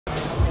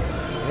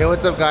Hey,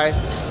 what's up guys?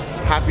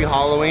 Happy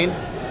Halloween.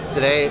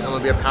 Today I'm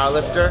gonna be a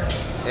powerlifter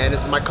and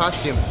this is my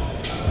costume.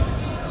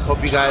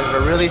 Hope you guys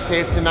are really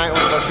safe tonight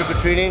when we go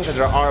trick-or-treating because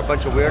there are a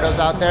bunch of weirdos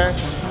out there.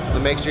 So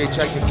make sure you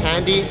check your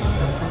candy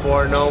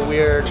for no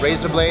weird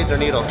razor blades or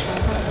needles.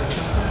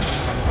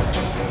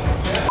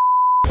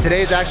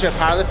 Today is actually a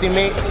powerlifting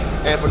meet,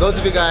 and for those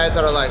of you guys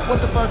that are like,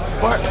 what the fuck,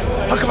 Bart?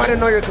 How come I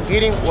didn't know you're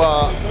competing?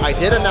 Well, I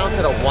did announce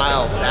it a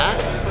while back,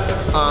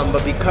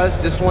 but because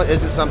this one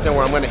isn't something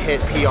where I'm gonna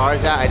hit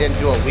PRs at, I didn't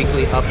do a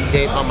weekly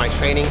update on my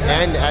training.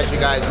 And as you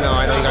guys know,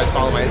 I know you guys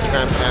follow my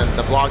Instagram and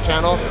the blog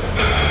channel.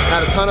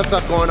 Had a ton of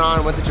stuff going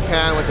on, went to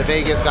Japan, went to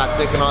Vegas, got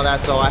sick and all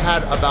that, so I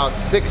had about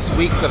 6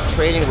 weeks of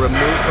training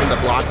removed from the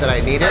block that I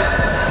needed.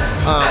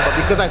 But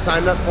because I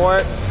signed up for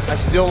it, I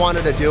still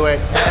wanted to do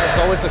it. It's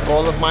always a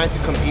goal of mine to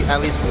compete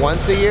at least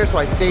once a year, so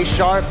I stay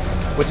sharp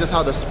with just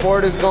how the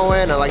sport is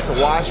going. I like to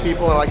watch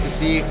people, I like to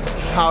see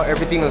how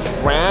everything is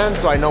ran,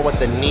 so I know what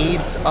the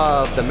needs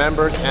of the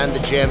members and the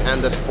gym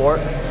and the sport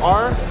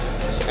are.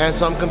 And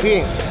so I'm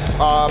competing.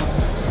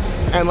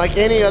 And like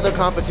any other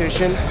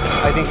competition,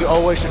 I think you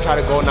always should try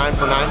to go 9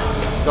 for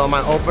 9. So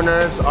my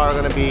openers are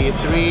gonna be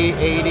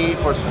 380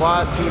 for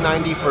squat,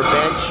 290 for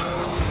bench,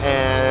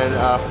 and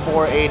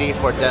 480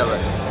 for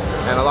deadlift.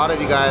 And a lot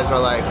of you guys are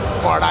like,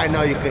 Bart, I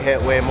know you could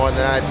hit way more than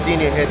that. I've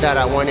seen you hit that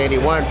at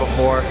 181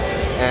 before,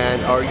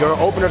 and or your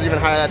openers even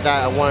higher than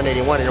that at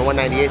 181 and you're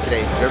 198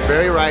 today. You're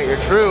very right,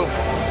 you're true.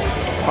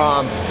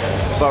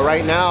 But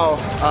right now,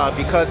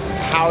 because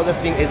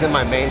powerlifting isn't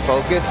my main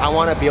focus, I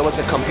want to be able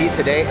to compete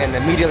today and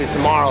immediately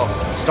tomorrow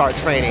start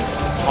training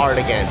hard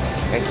again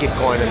and keep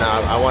going. And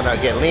I want to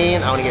get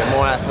lean, I want to get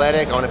more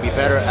athletic, I want to be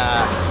better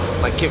at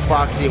my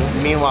kickboxing,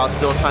 meanwhile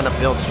still trying to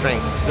build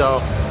strength.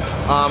 So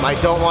I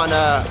don't want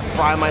to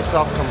fry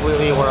myself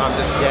completely where I'm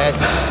just dead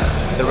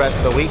the rest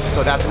of the week.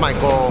 So that's my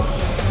goal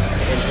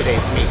in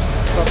today's meet.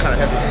 So kind of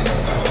heavy.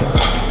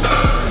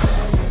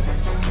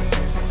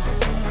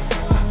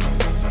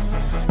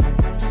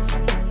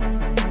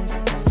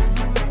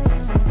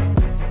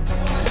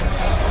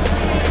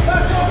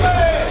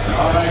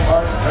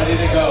 Ready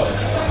to go.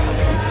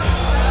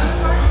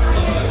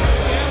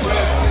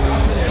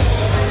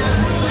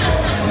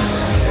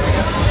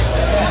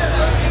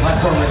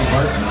 Platform ready,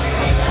 Bart.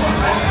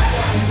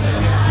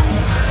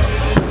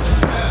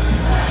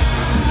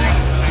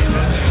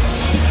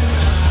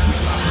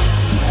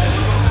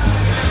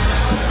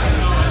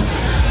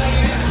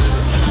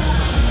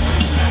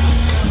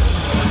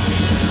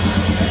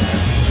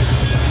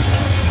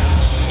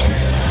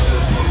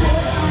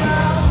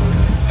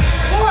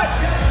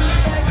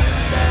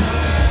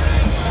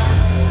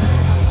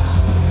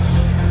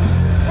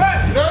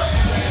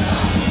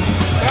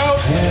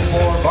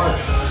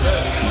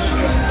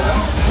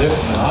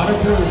 Not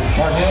approved.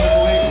 Bart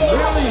handling the weight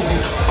real easy.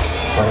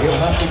 But he'll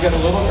have to get a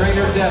little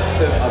greater depth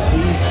to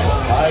appease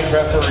the side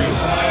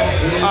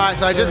referee. Alright,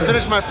 so I just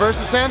finished my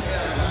first attempt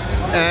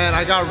and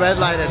I got red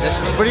lighted. This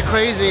is pretty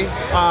crazy.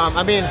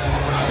 I mean,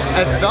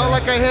 it felt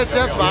like I hit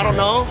depth, but I don't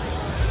know.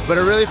 But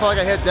it really felt like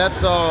I hit depth,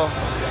 so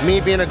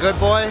me being a good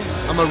boy,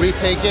 I'm gonna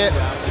retake it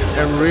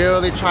and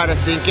really try to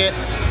sink it,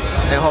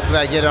 and hopefully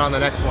I get it on the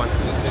next one.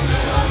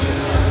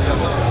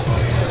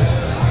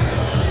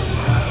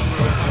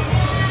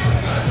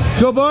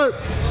 Go Bart!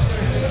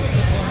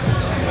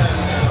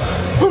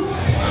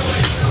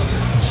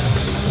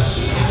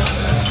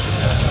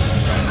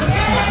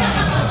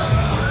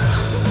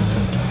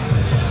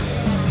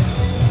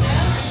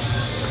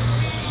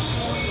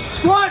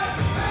 Squat!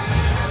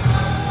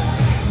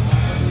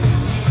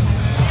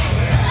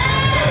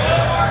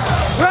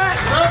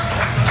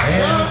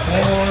 And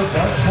for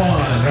Bart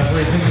Kwan,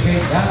 referees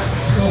indicate that's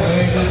the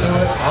way to do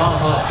it.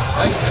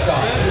 Nice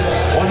stop.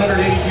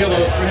 180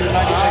 kilos,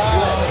 396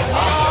 kilos.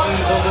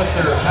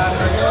 Lifter,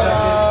 Patrick,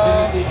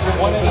 second,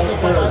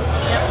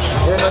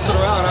 We're messing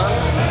around,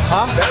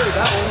 huh? Very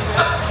bad.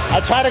 I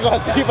tried to go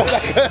as deep as I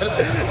could.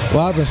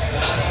 What happened?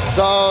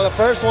 So the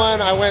first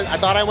one, I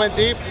thought I went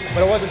deep,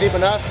 but it wasn't deep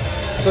enough.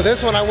 So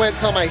this one I went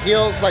till my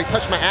heels like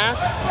touched my ass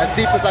as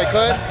deep as I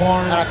could,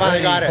 and I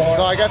finally got it.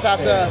 So I guess I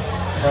have to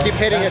keep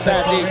hitting it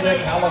that deep.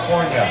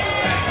 California.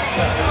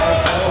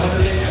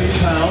 402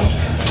 pounds.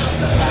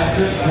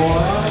 Patrick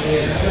Kwan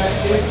is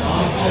second.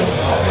 Austin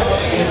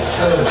is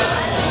third.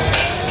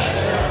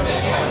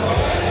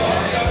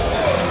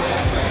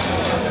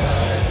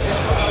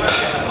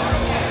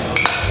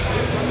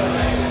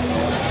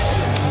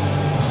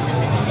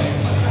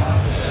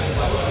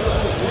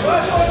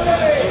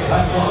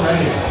 Platform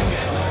ready.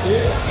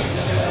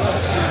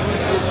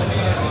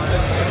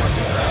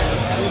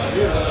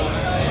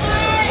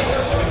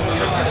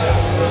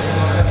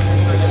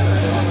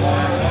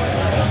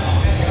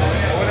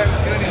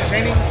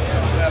 Training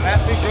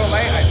last week real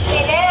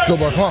late. Go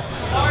Bart, come on.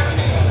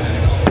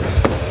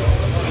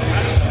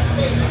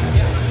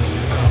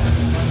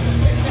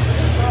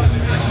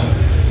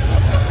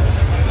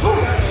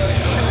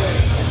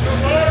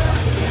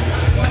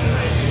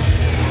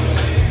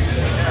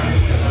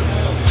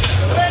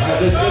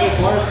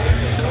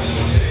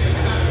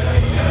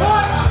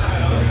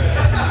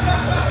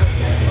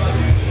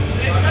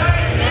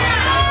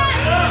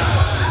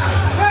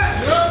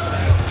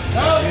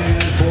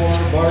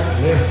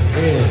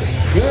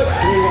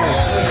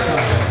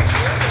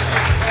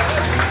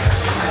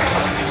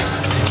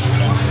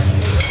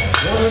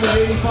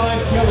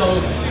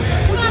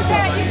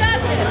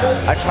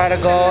 I try to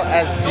go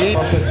as deep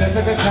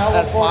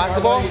as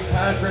possible,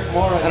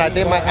 and I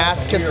think my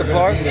ass kissed the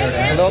floor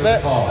a little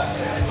bit. So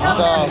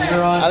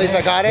at least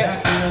I got it,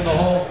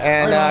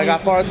 and I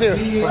got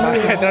 402 for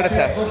my third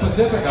attempt.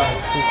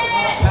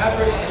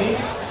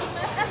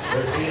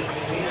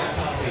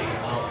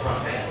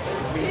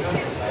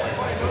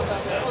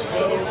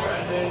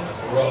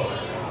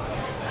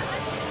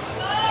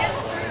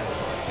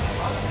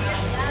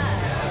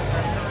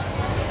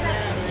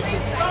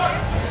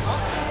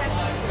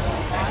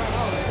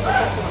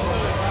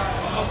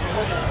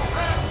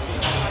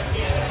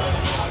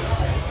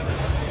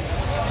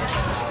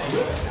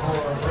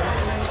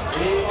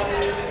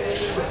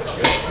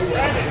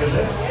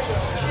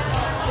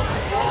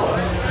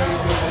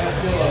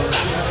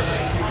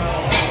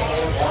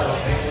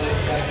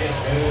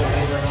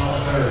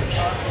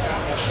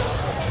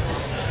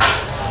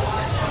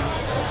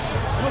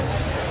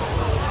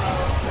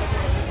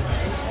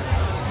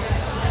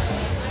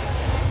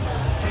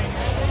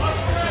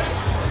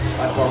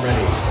 Platform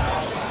ready.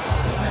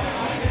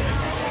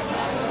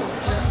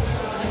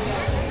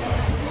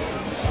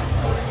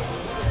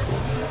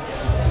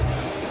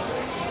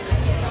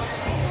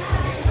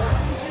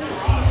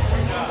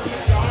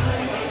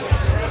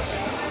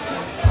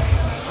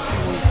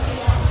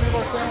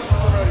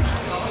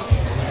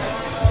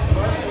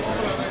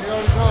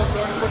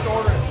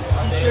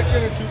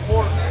 Chicken and 2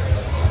 pork.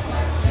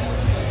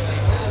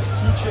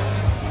 2 chicken,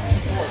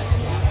 2 pork.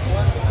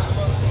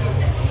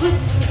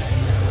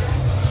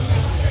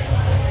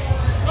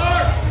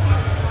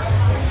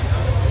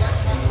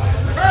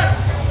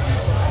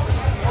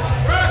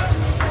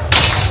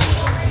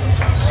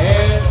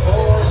 And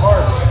for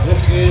Bart,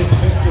 this is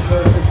Mr.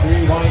 Perfect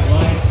 3 white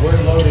lines.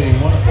 We're loading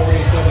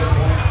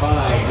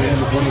 147.5,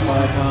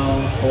 325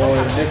 pounds for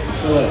Nick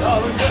Phillips.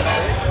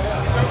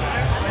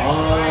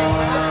 On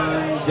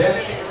deck.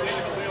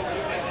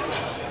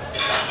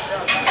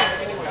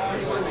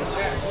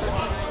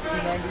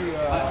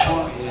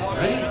 Platform is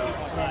ready.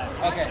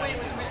 Okay,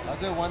 I'll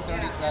do 137.5.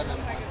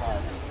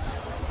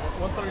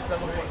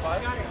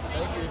 137.5?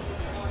 Thank you.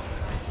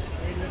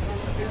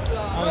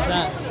 How was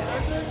that?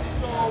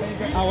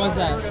 How was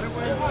that?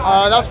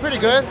 That was pretty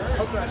good.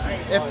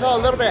 It felt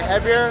a little bit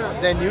heavier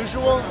than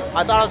usual.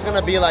 I thought it was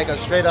gonna be like a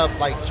straight up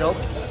like joke,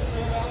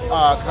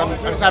 cause I'm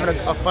just having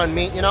a fun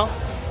meet, you know.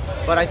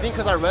 But I think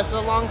because I rested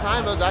a long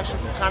time, it was actually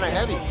kind of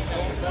heavy.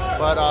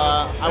 But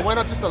I went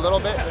up just a little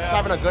bit, just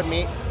having a good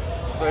meet,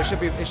 so it should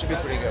be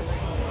pretty good.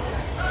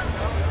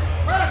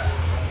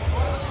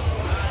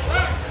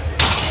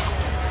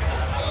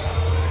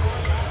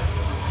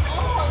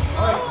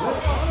 All right,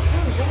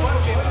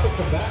 let's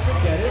come back and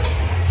get it.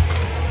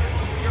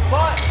 Your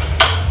butt!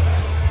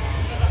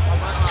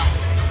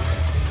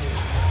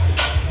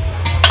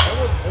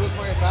 It was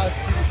fucking fast.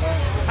 Keep it going.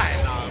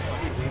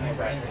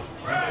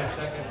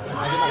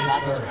 I think my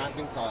back was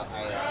cramping, so I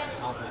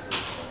compensated.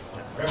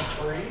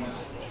 Referees.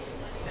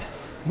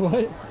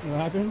 What? What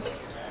happened?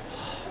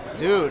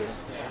 Dude,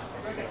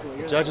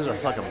 the judges are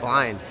fucking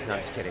blind. No, I'm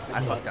just kidding.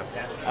 I fucked up.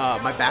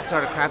 My back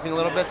started cramping a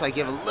little bit, so I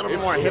gave a little bit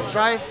more hip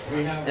drive,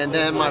 and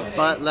then my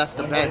butt left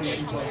the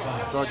bench.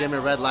 So it gave me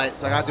a red light,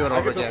 so I gotta do it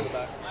over again.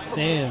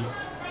 Damn.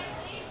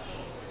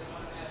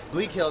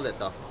 Bleak killed it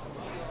though.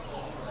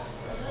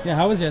 Yeah,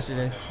 how was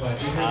yesterday?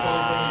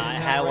 I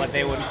had what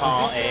they would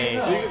call a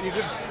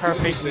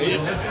perfect meet.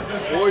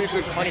 Or you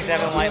could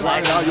 27 white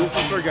light. You'll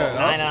forget it.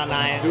 9 out of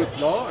 9. Do it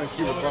slow and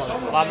keep it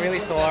going. Well, I'm really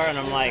sore and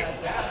I'm like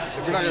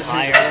If you're not gonna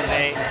tired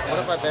today. What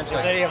if I bench It's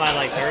like already my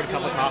like 3rd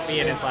cup of coffee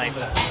and it's like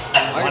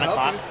 1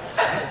 o'clock.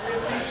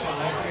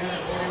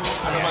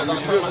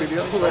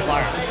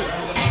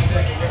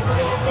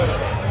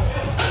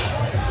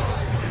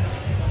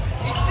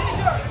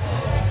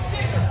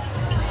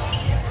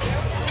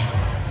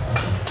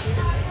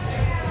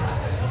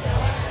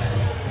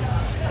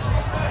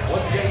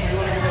 Once again, if you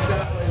want to give a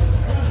shot,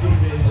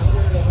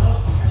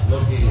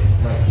 located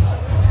right now.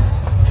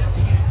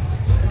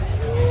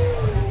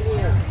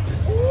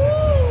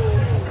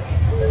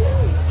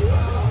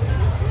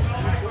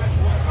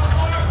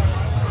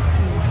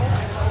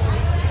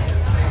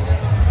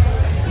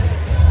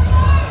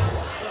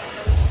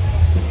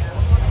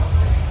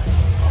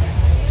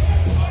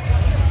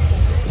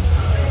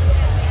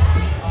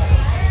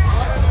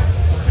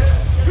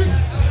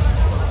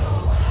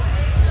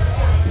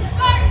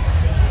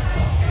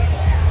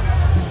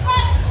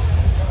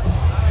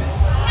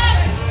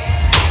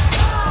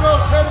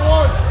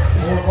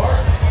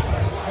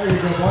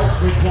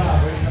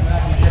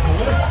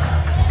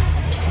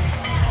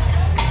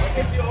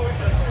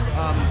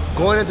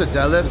 Going into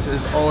deadlifts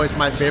is always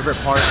my favorite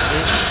part of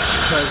it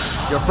because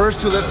your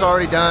first 2 lifts are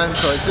already done,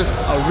 so it's just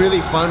a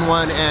really fun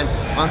one. And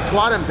on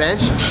squat and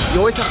bench, you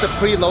always have to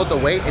preload the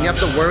weight and you have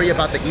to worry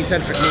about the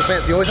eccentric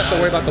movements. You always have to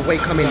worry about the weight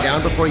coming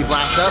down before you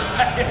blast up.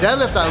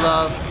 Deadlift I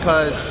love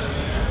because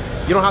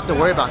you don't have to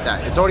worry about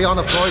that. It's already on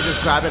the floor, you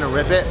just grab it and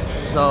rip it.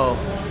 So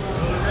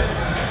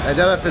that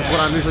deadlift is what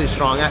I'm usually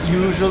strong at,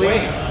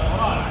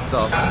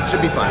 So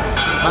should be fun.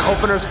 My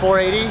opener's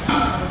 480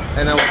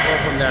 and then we'll go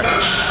from there.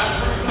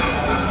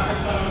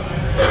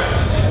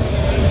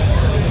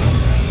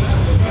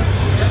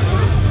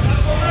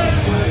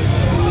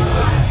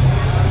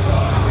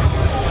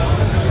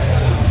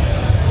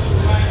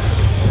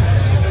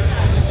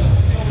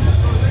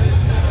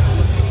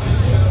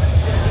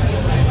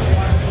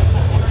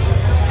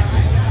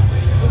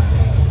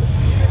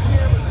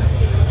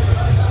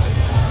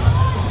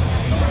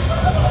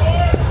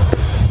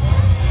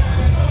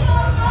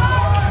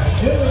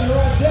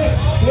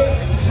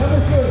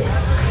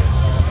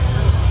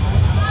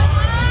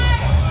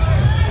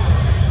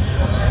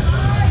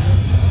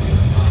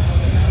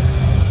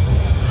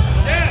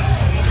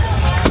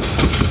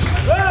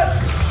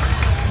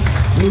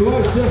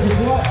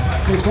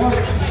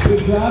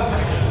 Good job.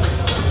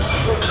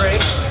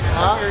 Great.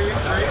 Huh?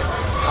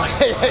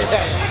 Yeah.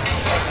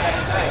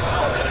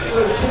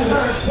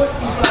 225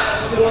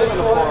 kilos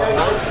for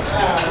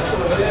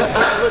They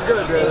look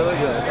good, dude. They look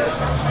good.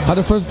 How'd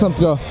the first attempts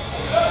go?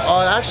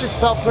 Oh, it actually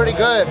felt pretty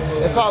good.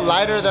 It felt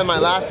lighter than my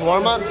last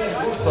warm-up,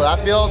 so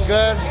that feels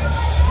good.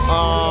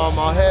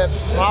 I'll hit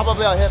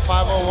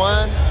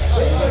 501,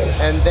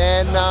 and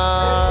then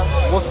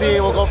we'll see.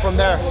 We'll go from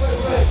there.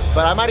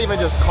 But I might even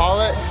just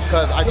call it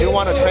because I do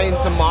want to train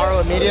tomorrow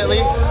immediately.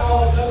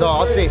 So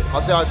I'll see.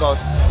 I'll see how it goes.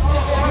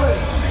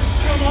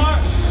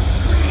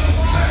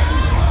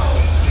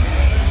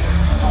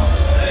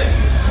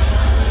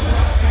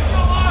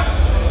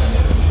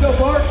 Go,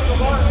 Bart. Go,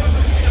 Bart.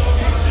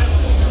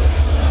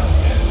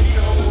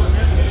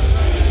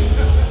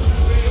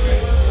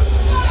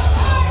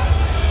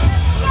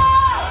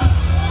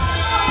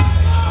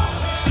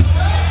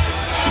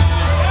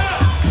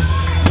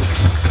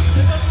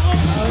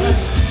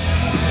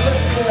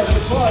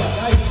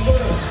 Nice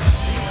work.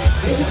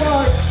 Here's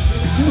Bart,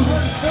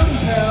 230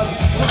 pounds.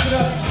 Look it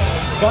up.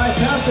 5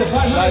 pounds to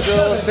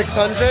 500.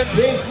 600.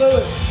 James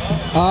Lewis.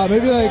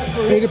 Maybe like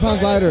 80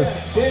 pounds lighter.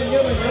 Dan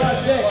Newman,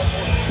 Rod Tech.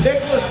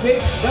 Nicholas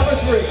Bates, number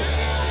 3.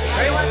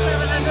 Ray wants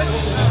 700?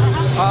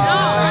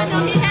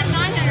 No, he had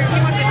 900. He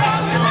wanted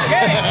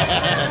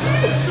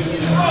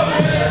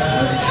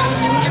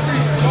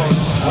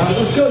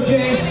Let's go,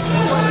 James.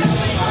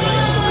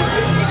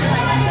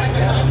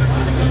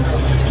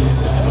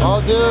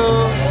 I'll do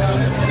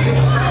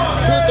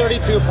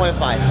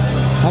 232.5.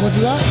 How much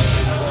is that?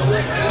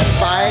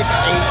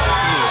 518.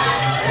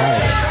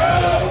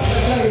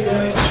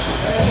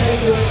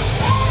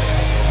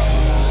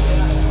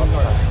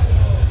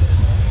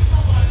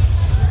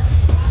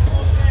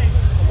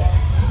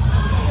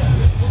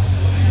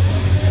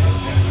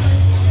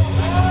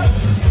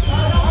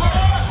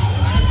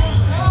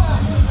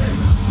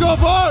 Go,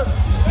 Bart!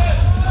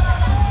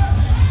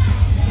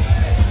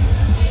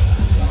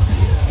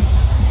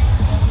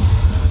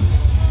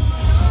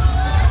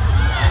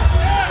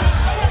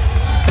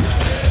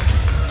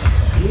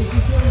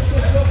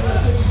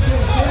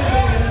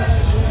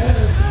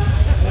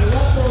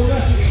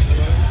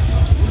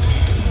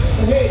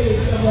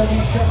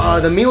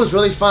 The meet was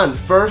really fun.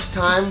 First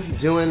time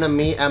doing the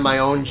meet at my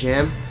own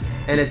gym,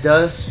 and it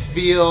does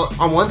feel,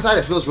 on one side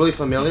it feels really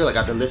familiar, like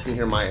I've been lifting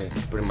here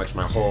pretty much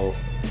my whole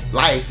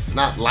life.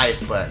 Not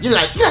life, but you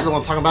guys know what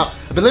I'm talking about.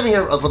 I've been living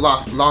here for a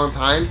long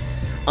time,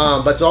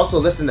 but to also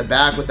lift in the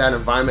back with that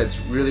environment, it's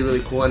really,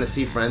 really cool. And to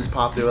see friends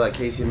pop through, like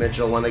Casey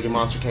Mitchell, One-Legged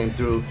Monster came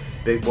through,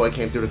 Big Boy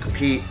came through to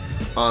compete.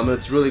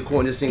 It's really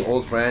cool, and just seeing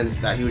old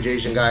friends, that huge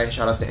Asian guy,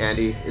 shout outs to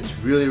Andy. It's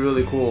really,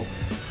 really cool.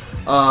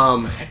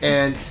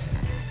 And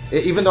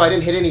even though I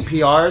didn't hit any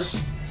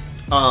PRs,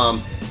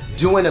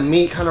 doing a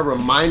meet kind of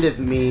reminded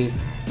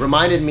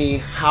me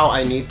how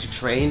I need to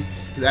train.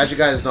 Because as you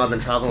guys know, I've been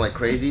traveling like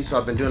crazy, so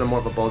I've been doing a more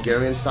of a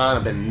Bulgarian style.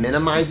 I've been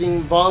minimizing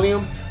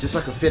volume just so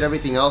I could fit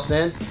everything else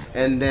in.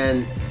 And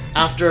then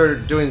after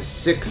doing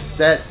 6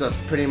 sets of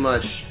pretty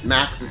much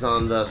maxes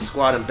on the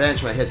squat and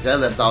bench, when I hit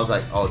deadlift, I was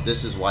like, oh,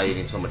 this is why you're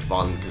eating so much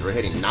volume, because we're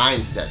hitting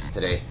 9 sets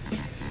today.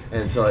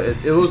 And so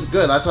it was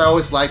good. That's why I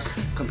always like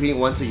competing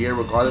once a year,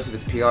 regardless if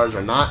it's PRs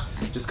or not,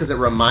 just because it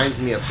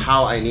reminds me of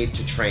how I need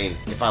to train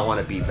if I want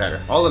to be better.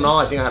 All in all,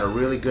 I think I had a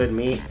really good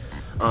meet.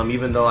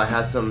 Even though I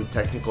had some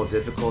technical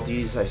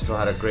difficulties, I still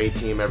had a great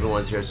team.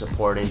 Everyone's here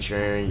supporting,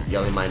 cheering,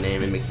 yelling my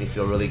name. It makes me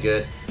feel really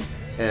good.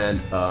 And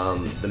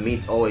the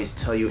meets always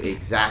tell you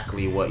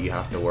exactly what you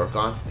have to work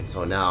on. And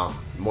so now,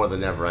 more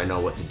than ever, I know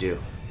what to do.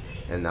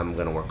 And I'm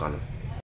going to work on them.